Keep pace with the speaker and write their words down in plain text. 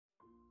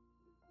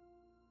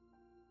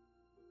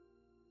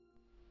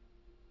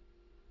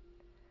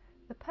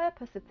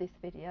purpose of this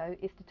video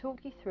is to talk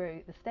you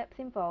through the steps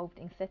involved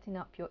in setting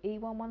up your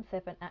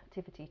E117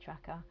 Activity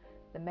Tracker,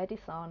 the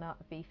Medisana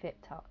VFit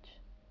Touch.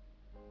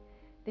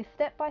 This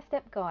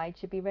step-by-step guide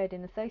should be read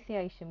in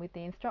association with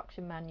the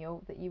instruction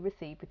manual that you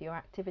receive with your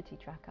activity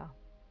tracker.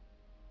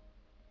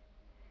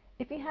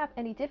 If you have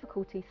any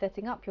difficulty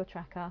setting up your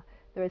tracker,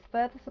 there is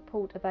further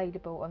support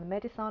available on the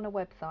Medisana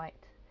website.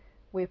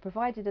 We have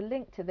provided a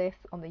link to this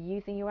on the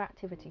Using Your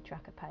Activity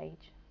Tracker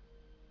page.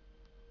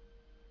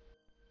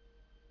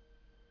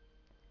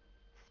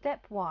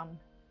 Step 1.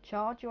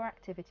 Charge your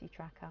activity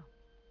tracker.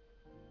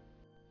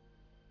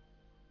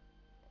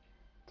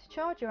 To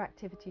charge your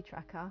activity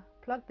tracker,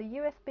 plug the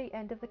USB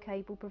end of the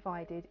cable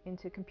provided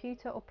into a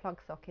computer or plug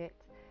socket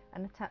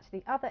and attach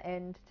the other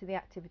end to the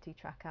activity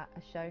tracker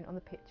as shown on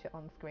the picture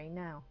on screen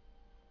now.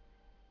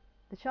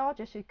 The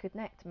charger should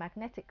connect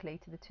magnetically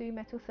to the two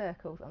metal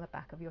circles on the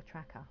back of your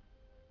tracker.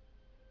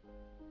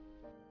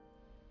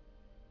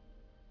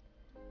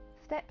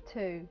 Step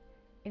 2.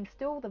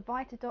 Install the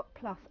VitaDock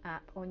Plus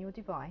app on your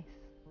device.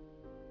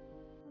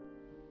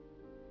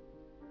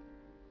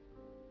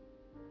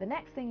 The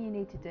next thing you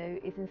need to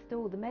do is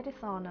install the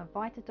Medisana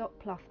VitaDock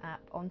Plus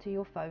app onto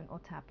your phone or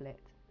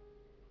tablet.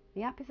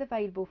 The app is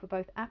available for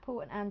both Apple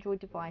and Android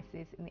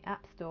devices in the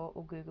App Store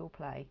or Google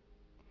Play.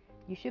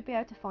 You should be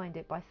able to find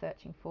it by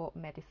searching for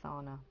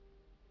Medisana.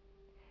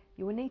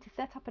 You will need to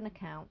set up an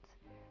account.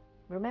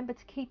 Remember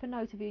to keep a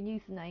note of your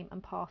username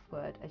and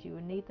password as you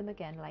will need them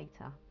again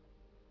later.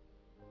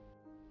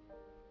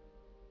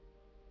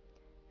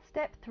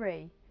 Step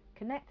 3.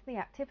 Connect the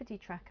activity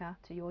tracker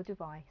to your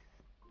device.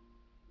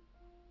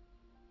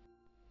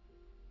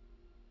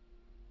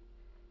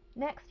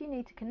 Next, you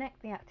need to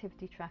connect the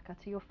activity tracker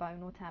to your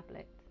phone or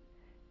tablet.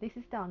 This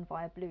is done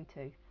via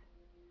Bluetooth.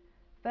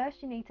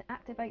 First, you need to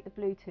activate the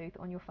Bluetooth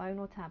on your phone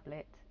or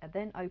tablet and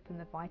then open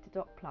the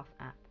VitaDock Plus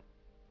app.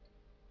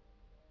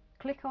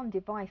 Click on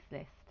Device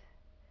List.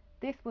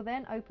 This will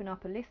then open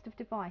up a list of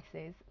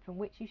devices from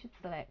which you should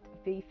select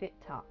VFit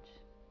Touch.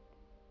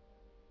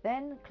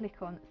 Then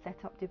click on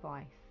Set Up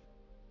Device.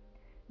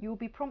 You will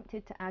be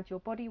prompted to add your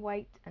body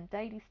weight and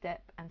daily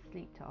step and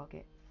sleep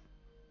targets.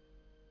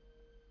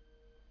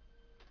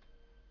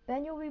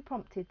 Then you will be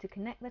prompted to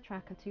connect the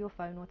tracker to your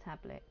phone or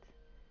tablet.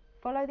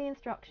 Follow the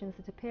instructions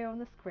that appear on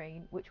the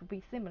screen, which will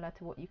be similar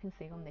to what you can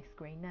see on this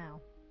screen now.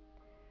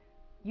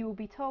 You will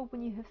be told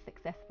when you have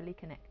successfully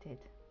connected.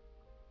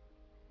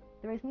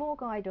 There is more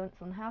guidance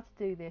on how to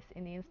do this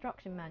in the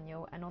instruction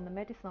manual and on the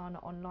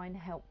Medisana Online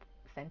Help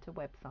Centre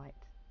website.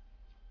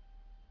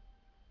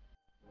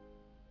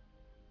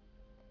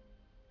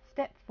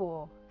 Step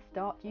 4.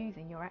 Start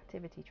using your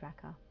activity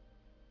tracker.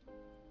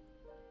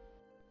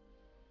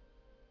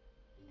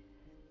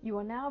 You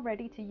are now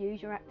ready to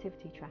use your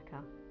activity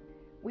tracker.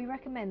 We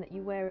recommend that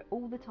you wear it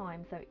all the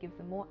time so it gives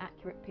a more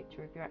accurate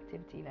picture of your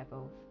activity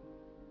levels.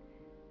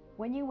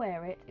 When you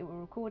wear it, it will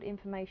record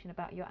information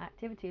about your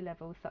activity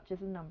levels such as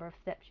the number of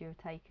steps you have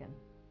taken.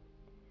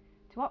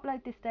 To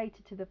upload this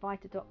data to the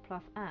VitaDock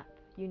Plus app,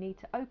 you need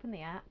to open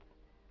the app,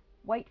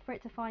 wait for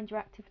it to find your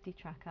activity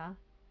tracker,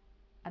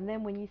 and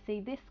then when you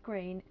see this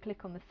screen,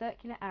 click on the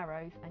circular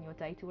arrows and your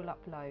data will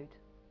upload.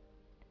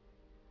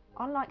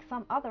 Unlike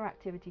some other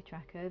activity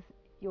trackers,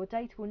 your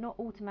data will not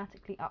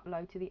automatically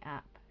upload to the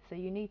app, so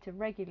you need to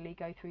regularly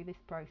go through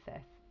this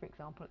process, for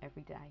example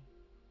every day.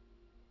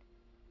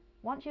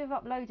 Once you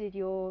have uploaded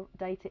your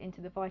data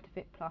into the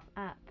VitaFit Plus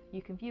app,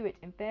 you can view it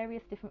in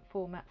various different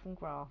formats and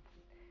graphs.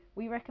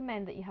 We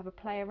recommend that you have a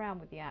play around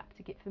with the app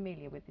to get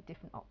familiar with the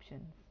different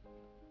options.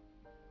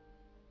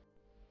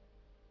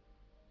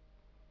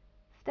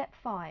 Step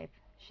 5.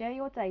 Share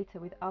your data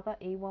with other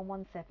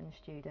E117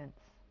 students.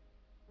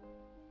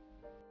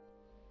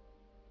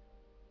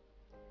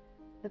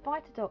 The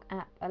VitaDock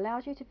app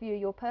allows you to view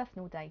your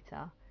personal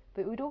data,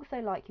 but we would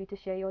also like you to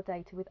share your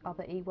data with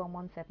other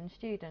E117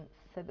 students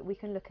so that we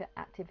can look at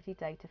activity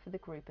data for the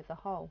group as a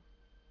whole.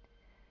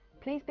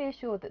 Please be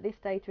assured that this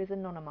data is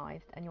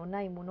anonymised and your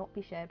name will not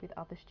be shared with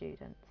other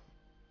students.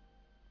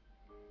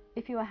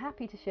 If you are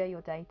happy to share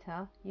your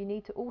data, you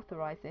need to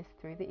authorise this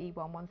through the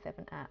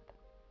E117 app.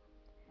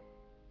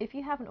 If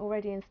you haven't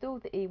already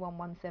installed the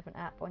E117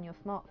 app on your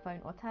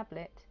smartphone or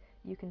tablet,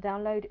 you can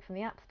download it from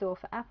the App Store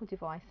for Apple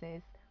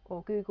devices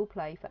or Google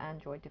Play for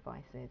Android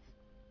devices.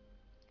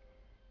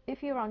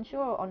 If you are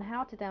unsure on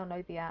how to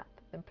download the app,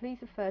 then please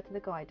refer to the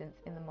guidance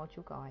in the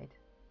module guide.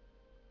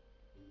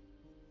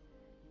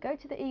 Go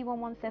to the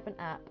E117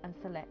 app and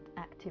select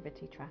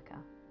Activity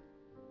Tracker.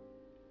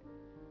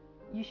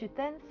 You should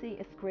then see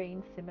a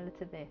screen similar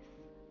to this.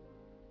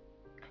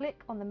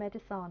 Click on the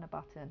Medisana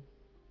button.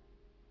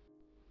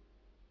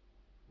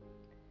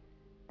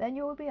 Then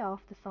you will be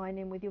asked to sign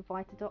in with your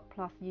VitaDock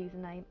Plus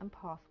username and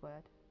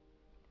password.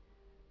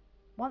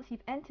 Once you've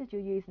entered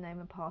your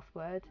username and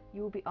password,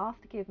 you will be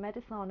asked to give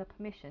Medisana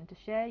permission to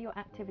share your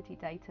activity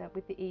data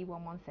with the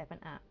E117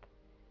 app.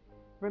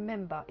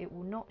 Remember, it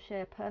will not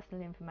share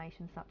personal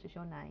information such as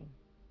your name.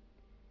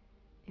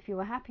 If you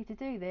are happy to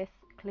do this,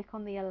 click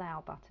on the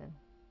Allow button.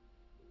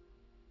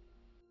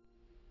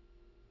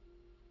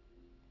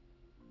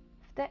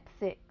 Step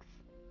 6.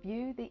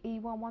 View the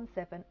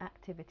E117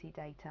 activity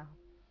data.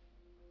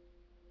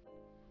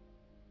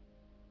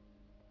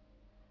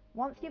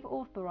 Once you've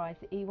authorised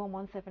the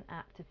E117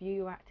 app to view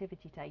your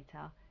activity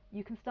data,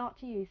 you can start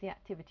to use the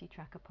activity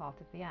tracker part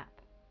of the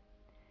app.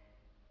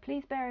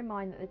 Please bear in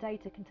mind that the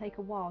data can take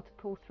a while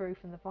to pull through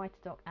from the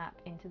VitaDock app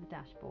into the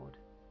dashboard.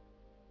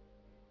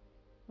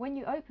 When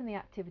you open the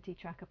activity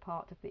tracker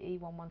part of the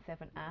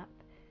E117 app,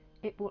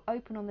 it will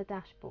open on the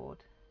dashboard.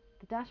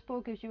 The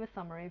dashboard gives you a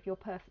summary of your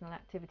personal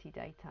activity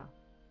data.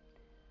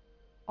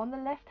 On the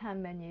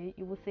left-hand menu,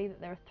 you will see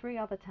that there are 3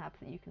 other tabs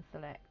that you can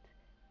select.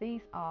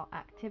 These are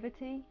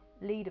Activity,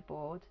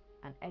 Leaderboard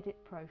and Edit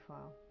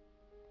Profile.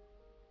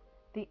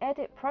 The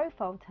Edit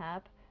Profile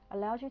tab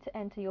allows you to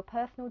enter your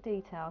personal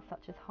details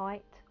such as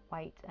height,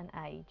 weight and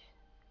age.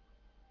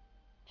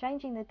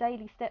 Changing the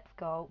daily steps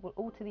goal will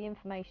alter the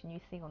information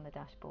you see on the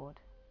dashboard.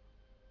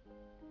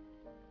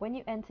 When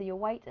you enter your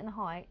weight and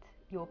height,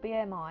 your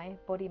BMI,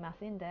 body mass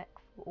index,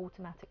 will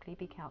automatically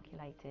be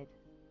calculated.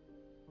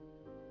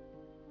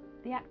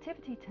 The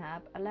Activity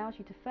tab allows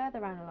you to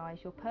further analyse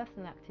your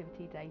personal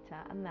activity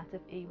data and that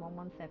of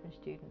E117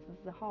 students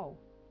as a whole.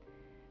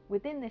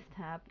 Within this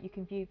tab, you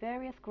can view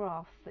various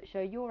graphs that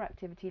show your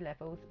activity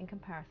levels in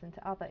comparison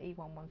to other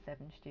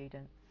E117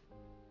 students.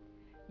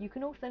 You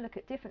can also look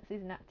at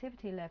differences in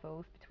activity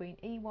levels between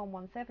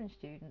E117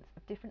 students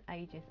of different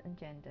ages and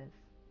genders.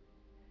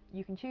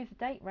 You can choose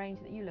the date range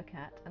that you look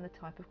at and the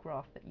type of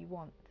graph that you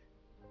want.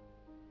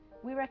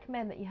 We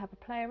recommend that you have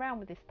a play around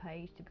with this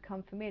page to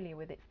become familiar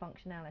with its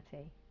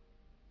functionality.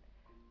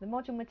 The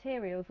module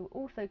materials will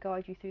also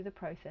guide you through the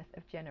process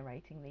of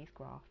generating these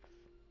graphs.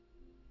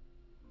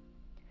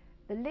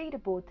 The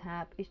Leaderboard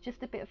tab is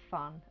just a bit of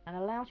fun and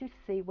allows you to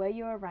see where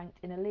you are ranked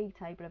in a league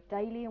table of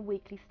daily and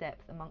weekly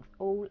steps amongst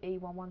all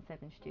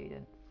E117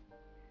 students.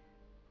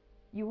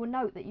 You will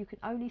note that you can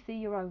only see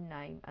your own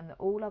name and that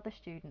all other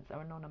students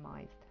are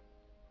anonymised.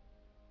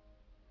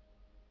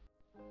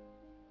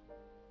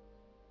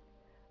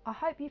 I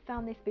hope you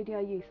found this video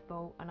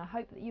useful and I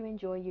hope that you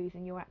enjoy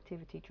using your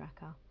activity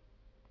tracker.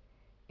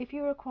 If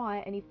you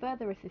require any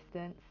further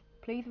assistance,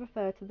 please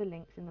refer to the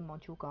links in the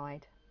module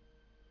guide.